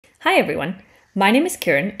Hi everyone, my name is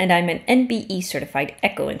Kieran and I'm an NBE certified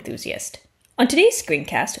echo enthusiast. On today's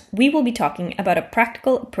screencast, we will be talking about a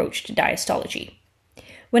practical approach to diastology.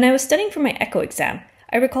 When I was studying for my echo exam,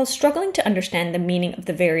 I recall struggling to understand the meaning of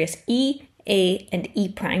the various E, A, and E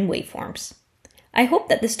prime waveforms. I hope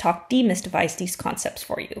that this talk demystifies these concepts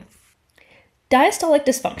for you. Diastolic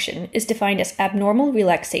dysfunction is defined as abnormal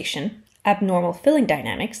relaxation, abnormal filling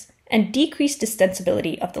dynamics, and decreased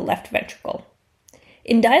distensibility of the left ventricle.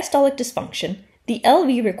 In diastolic dysfunction, the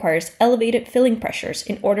LV requires elevated filling pressures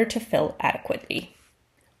in order to fill adequately.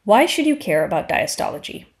 Why should you care about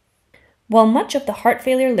diastology? While much of the heart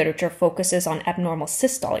failure literature focuses on abnormal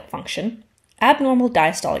systolic function, abnormal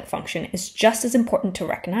diastolic function is just as important to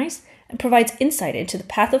recognize and provides insight into the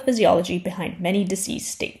pathophysiology behind many disease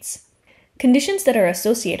states. Conditions that are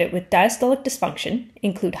associated with diastolic dysfunction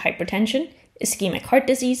include hypertension, ischemic heart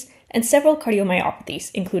disease, and several cardiomyopathies,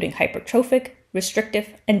 including hypertrophic,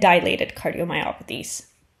 restrictive, and dilated cardiomyopathies.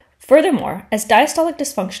 Furthermore, as diastolic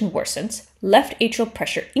dysfunction worsens, left atrial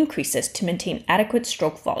pressure increases to maintain adequate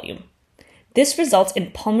stroke volume. This results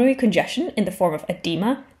in pulmonary congestion in the form of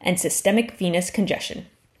edema and systemic venous congestion.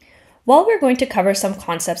 While we're going to cover some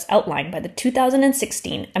concepts outlined by the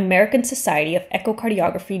 2016 American Society of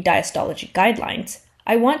Echocardiography Diastology Guidelines,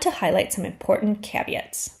 I want to highlight some important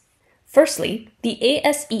caveats. Firstly, the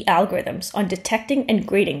ASE algorithms on detecting and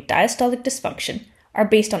grading diastolic dysfunction are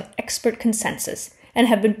based on expert consensus and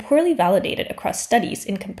have been poorly validated across studies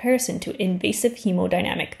in comparison to invasive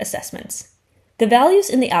hemodynamic assessments. The values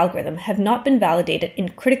in the algorithm have not been validated in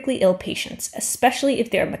critically ill patients, especially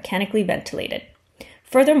if they are mechanically ventilated.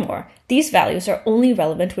 Furthermore, these values are only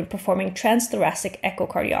relevant when performing transthoracic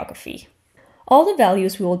echocardiography. All the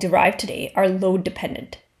values we will derive today are load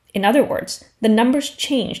dependent. In other words, the numbers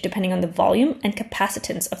change depending on the volume and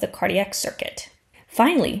capacitance of the cardiac circuit.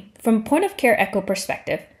 Finally, from a point-of-care echo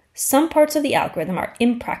perspective, some parts of the algorithm are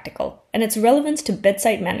impractical and its relevance to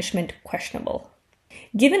bedside management questionable.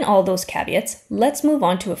 Given all those caveats, let's move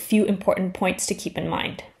on to a few important points to keep in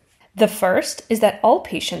mind. The first is that all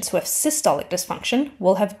patients who have systolic dysfunction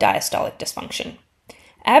will have diastolic dysfunction.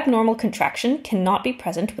 Abnormal contraction cannot be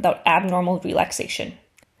present without abnormal relaxation.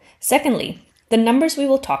 Secondly, the numbers we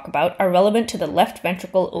will talk about are relevant to the left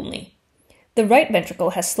ventricle only. The right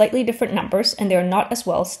ventricle has slightly different numbers and they are not as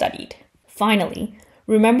well studied. Finally,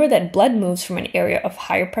 remember that blood moves from an area of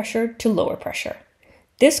higher pressure to lower pressure.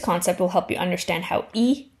 This concept will help you understand how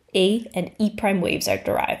E, A, and E prime waves are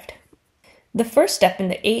derived. The first step in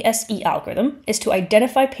the ASE algorithm is to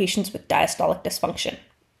identify patients with diastolic dysfunction.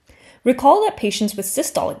 Recall that patients with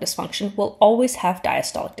systolic dysfunction will always have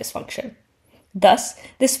diastolic dysfunction. Thus,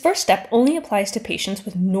 this first step only applies to patients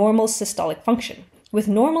with normal systolic function, with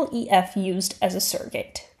normal EF used as a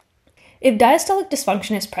surrogate. If diastolic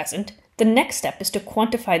dysfunction is present, the next step is to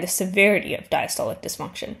quantify the severity of diastolic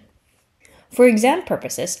dysfunction. For exam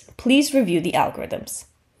purposes, please review the algorithms.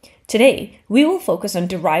 Today, we will focus on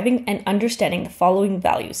deriving and understanding the following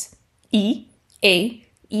values: E, A,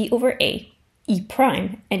 E over A, E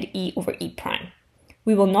prime, and E over E prime.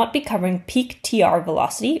 We will not be covering peak TR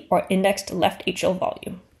velocity or indexed left atrial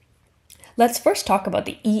volume. Let's first talk about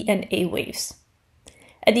the E and A waves.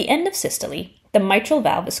 At the end of systole, the mitral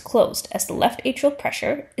valve is closed as the left atrial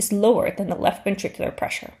pressure is lower than the left ventricular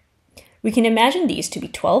pressure. We can imagine these to be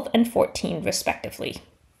 12 and 14 respectively.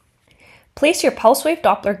 Place your pulse wave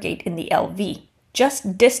Doppler gate in the LV,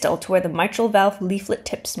 just distal to where the mitral valve leaflet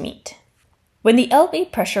tips meet. When the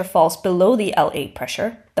LV pressure falls below the LA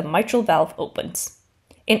pressure, the mitral valve opens.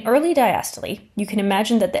 In early diastole, you can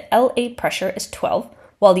imagine that the LA pressure is 12,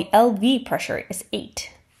 while the LV pressure is 8.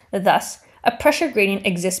 Thus, a pressure gradient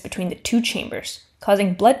exists between the two chambers,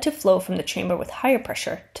 causing blood to flow from the chamber with higher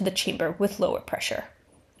pressure to the chamber with lower pressure.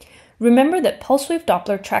 Remember that pulse wave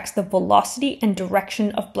Doppler tracks the velocity and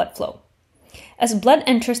direction of blood flow. As blood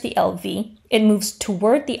enters the LV, it moves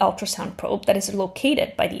toward the ultrasound probe that is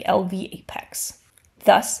located by the LV apex.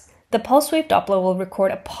 Thus, the pulse wave Doppler will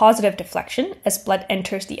record a positive deflection as blood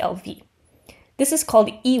enters the LV. This is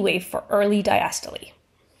called E wave for early diastole.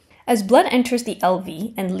 As blood enters the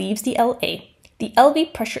LV and leaves the LA, the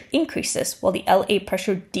LV pressure increases while the LA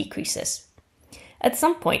pressure decreases. At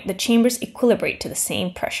some point, the chambers equilibrate to the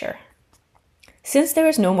same pressure. Since there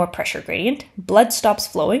is no more pressure gradient, blood stops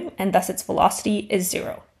flowing and thus its velocity is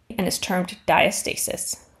 0 and is termed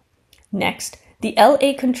diastasis. Next, the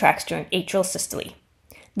LA contracts during atrial systole.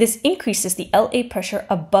 This increases the LA pressure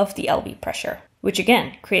above the LV pressure, which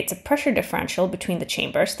again creates a pressure differential between the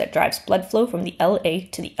chambers that drives blood flow from the LA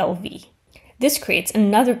to the LV. This creates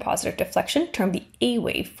another positive deflection termed the A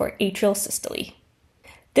wave for atrial systole.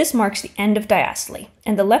 This marks the end of diastole,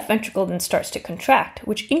 and the left ventricle then starts to contract,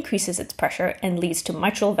 which increases its pressure and leads to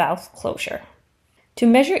mitral valve closure. To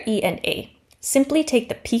measure E and A, simply take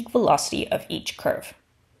the peak velocity of each curve.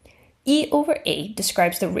 E over A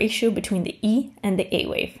describes the ratio between the E and the A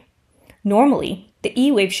wave. Normally, the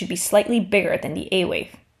E wave should be slightly bigger than the A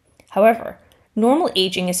wave. However, normal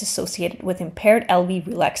aging is associated with impaired LV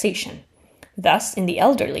relaxation. Thus, in the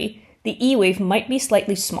elderly, the E wave might be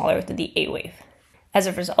slightly smaller than the A wave. As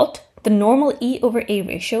a result, the normal E over A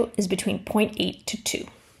ratio is between 0.8 to 2.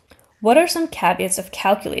 What are some caveats of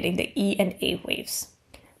calculating the E and A waves?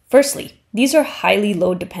 Firstly, these are highly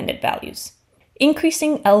load-dependent values.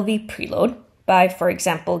 Increasing LV preload by, for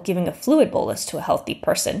example, giving a fluid bolus to a healthy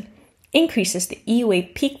person, increases the E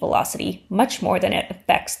wave peak velocity much more than it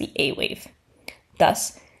affects the A wave.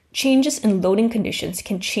 Thus, changes in loading conditions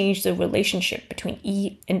can change the relationship between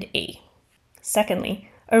E and A. Secondly,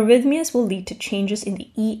 arrhythmias will lead to changes in the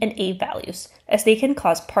E and A values, as they can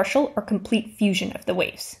cause partial or complete fusion of the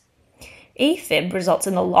waves. AFib results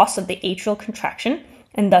in the loss of the atrial contraction,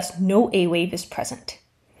 and thus no A wave is present.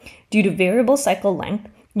 Due to variable cycle length,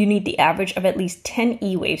 you need the average of at least 10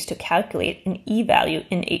 E waves to calculate an E value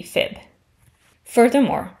in AFib.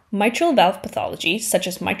 Furthermore, mitral valve pathology, such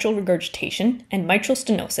as mitral regurgitation and mitral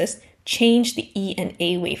stenosis, change the E and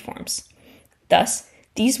A waveforms. Thus,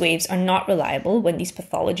 these waves are not reliable when these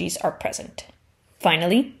pathologies are present.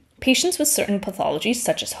 Finally, patients with certain pathologies,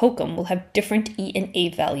 such as HOCM, will have different E and A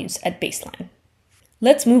values at baseline.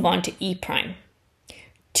 Let's move on to E prime.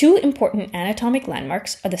 Two important anatomic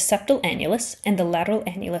landmarks are the septal annulus and the lateral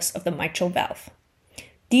annulus of the mitral valve.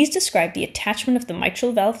 These describe the attachment of the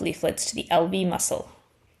mitral valve leaflets to the LV muscle.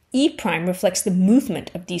 E prime reflects the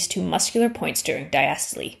movement of these two muscular points during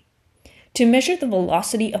diastole. To measure the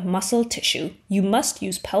velocity of muscle tissue, you must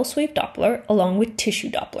use pulse wave Doppler along with tissue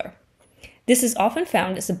Doppler. This is often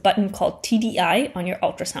found as a button called TDI on your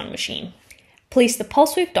ultrasound machine. Place the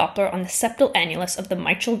pulse wave Doppler on the septal annulus of the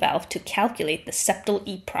mitral valve to calculate the septal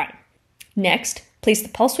E prime. Next, place the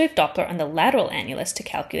pulse wave Doppler on the lateral annulus to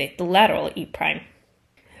calculate the lateral E prime.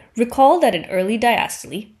 Recall that in early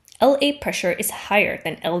diastole, LA pressure is higher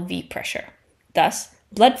than LV pressure. Thus,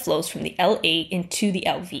 blood flows from the LA into the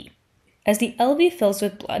LV. As the LV fills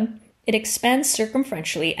with blood, it expands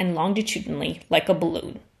circumferentially and longitudinally like a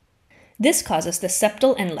balloon. This causes the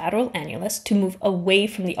septal and lateral annulus to move away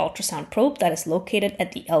from the ultrasound probe that is located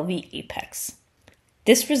at the LV apex.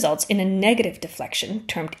 This results in a negative deflection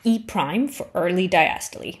termed E prime for early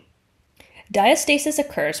diastole. Diastasis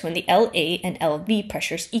occurs when the LA and LV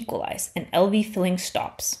pressures equalize and LV filling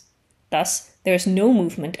stops. Thus, there is no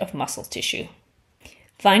movement of muscle tissue.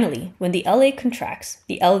 Finally, when the LA contracts,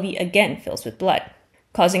 the LV again fills with blood,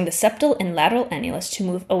 causing the septal and lateral annulus to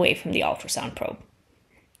move away from the ultrasound probe.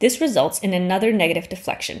 This results in another negative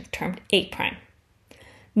deflection termed A prime.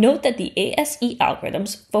 Note that the ASE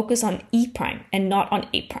algorithms focus on E prime and not on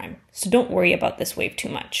A prime, so don't worry about this wave too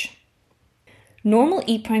much. Normal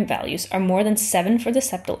E prime values are more than 7 for the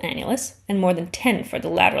septal annulus and more than 10 for the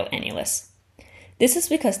lateral annulus. This is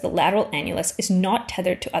because the lateral annulus is not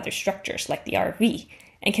tethered to other structures like the RV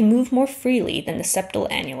and can move more freely than the septal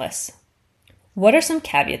annulus. What are some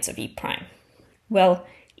caveats of E prime? Well,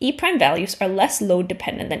 E prime values are less load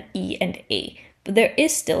dependent than E and A, but there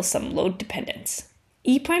is still some load dependence.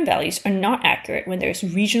 E prime values are not accurate when there is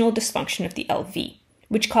regional dysfunction of the LV,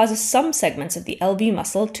 which causes some segments of the LV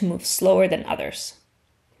muscle to move slower than others.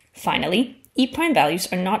 Finally, E prime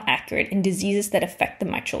values are not accurate in diseases that affect the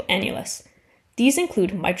mitral annulus. These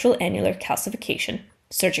include mitral annular calcification,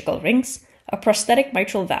 surgical rings, a prosthetic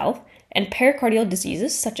mitral valve, and pericardial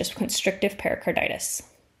diseases such as constrictive pericarditis.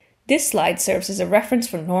 This slide serves as a reference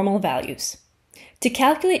for normal values. To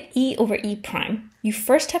calculate E over E prime, you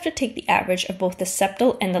first have to take the average of both the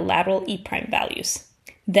septal and the lateral E prime values.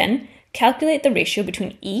 Then, calculate the ratio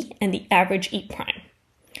between E and the average E prime.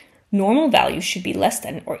 Normal values should be less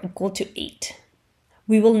than or equal to 8.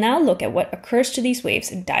 We will now look at what occurs to these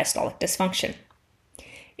waves in diastolic dysfunction.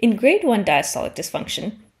 In grade 1 diastolic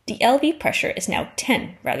dysfunction, the LV pressure is now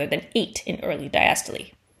 10 rather than 8 in early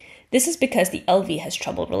diastole. This is because the LV has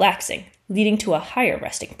trouble relaxing, leading to a higher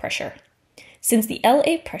resting pressure. Since the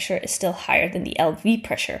LA pressure is still higher than the LV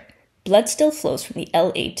pressure, blood still flows from the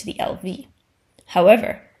LA to the LV.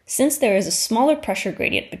 However, since there is a smaller pressure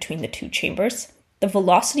gradient between the two chambers, the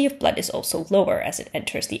velocity of blood is also lower as it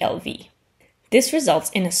enters the LV. This results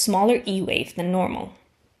in a smaller E wave than normal.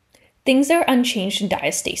 Things are unchanged in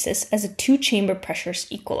diastasis as the two chamber pressures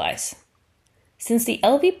equalize. Since the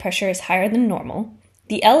LV pressure is higher than normal,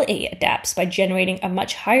 the LA adapts by generating a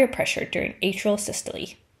much higher pressure during atrial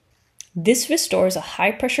systole. This restores a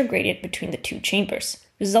high pressure gradient between the two chambers,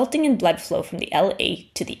 resulting in blood flow from the LA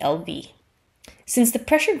to the LV. Since the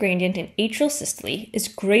pressure gradient in atrial systole is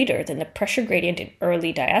greater than the pressure gradient in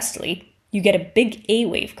early diastole, you get a big A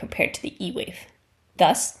wave compared to the E wave.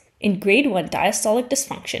 Thus, in grade 1 diastolic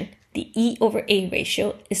dysfunction, the E over A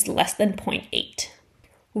ratio is less than 0.8.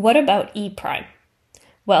 What about E prime?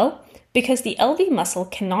 Well, because the LV muscle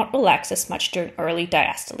cannot relax as much during early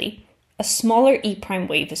diastole, a smaller E prime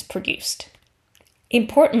wave is produced.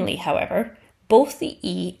 Importantly, however, both the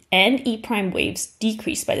E and E prime waves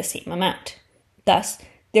decrease by the same amount. Thus,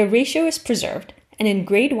 their ratio is preserved, and in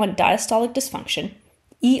grade 1 diastolic dysfunction,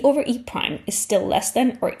 E over E prime is still less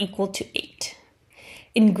than or equal to 8.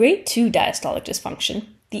 In grade 2 diastolic dysfunction,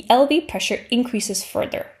 the LV pressure increases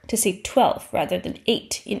further to say 12 rather than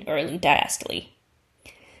 8 in early diastole.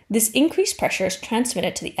 This increased pressure is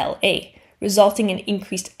transmitted to the LA, resulting in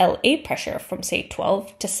increased LA pressure from say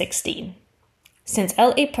 12 to 16. Since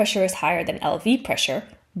LA pressure is higher than LV pressure,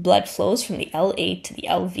 blood flows from the LA to the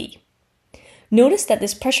LV. Notice that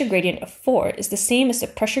this pressure gradient of 4 is the same as the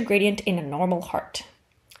pressure gradient in a normal heart.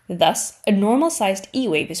 Thus, a normal-sized E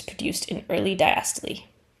wave is produced in early diastole.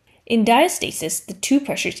 In diastasis, the two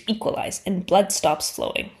pressures equalize and blood stops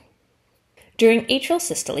flowing. During atrial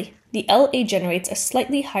systole, the LA generates a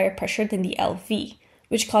slightly higher pressure than the LV,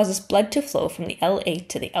 which causes blood to flow from the LA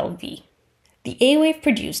to the LV. The A wave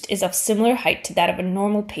produced is of similar height to that of a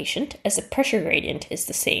normal patient, as the pressure gradient is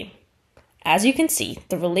the same. As you can see,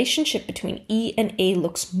 the relationship between E and A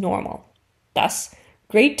looks normal. Thus,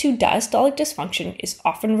 grade 2 diastolic dysfunction is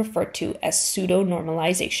often referred to as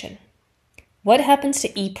pseudo-normalization. What happens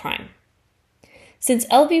to E prime? Since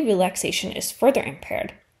LV relaxation is further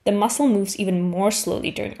impaired, the muscle moves even more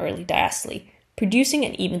slowly during early diastole, producing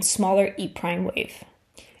an even smaller E prime wave.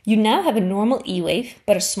 You now have a normal E wave,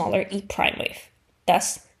 but a smaller E prime wave.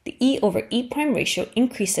 Thus, the E over E prime ratio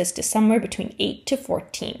increases to somewhere between 8 to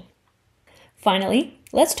 14. Finally,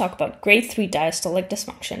 let's talk about grade 3 diastolic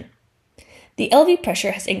dysfunction. The LV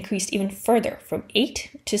pressure has increased even further from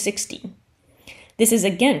 8 to 16. This is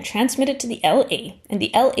again transmitted to the LA, and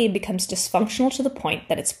the LA becomes dysfunctional to the point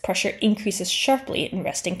that its pressure increases sharply in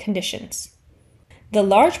resting conditions. The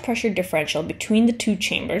large pressure differential between the two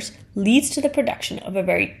chambers leads to the production of a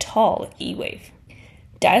very tall E wave.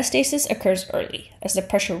 Diastasis occurs early, as the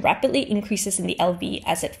pressure rapidly increases in the LV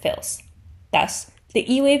as it fills. Thus, the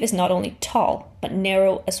E wave is not only tall, but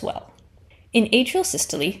narrow as well. In atrial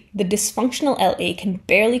systole, the dysfunctional LA can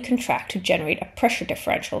barely contract to generate a pressure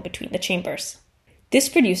differential between the chambers. This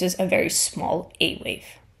produces a very small A wave.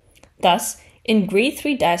 Thus, in grade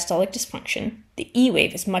 3 diastolic dysfunction, the E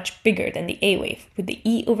wave is much bigger than the A wave, with the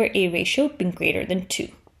E over A ratio being greater than 2.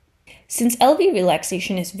 Since LV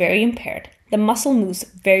relaxation is very impaired, the muscle moves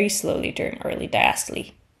very slowly during early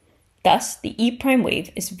diastole. Thus, the E prime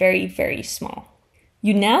wave is very, very small.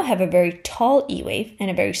 You now have a very tall E wave and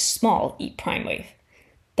a very small E prime wave.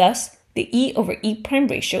 Thus, the E over E prime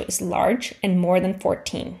ratio is large and more than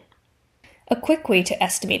 14. A quick way to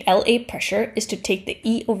estimate LA pressure is to take the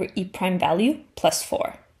E over E prime value plus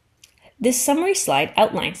 4. This summary slide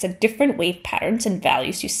outlines the different wave patterns and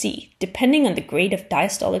values you see, depending on the grade of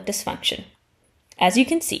diastolic dysfunction. As you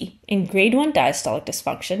can see, in grade 1 diastolic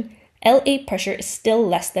dysfunction, LA pressure is still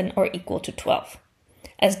less than or equal to 12.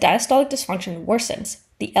 As diastolic dysfunction worsens,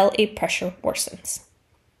 the LA pressure worsens.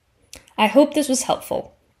 I hope this was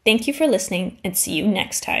helpful. Thank you for listening, and see you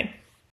next time.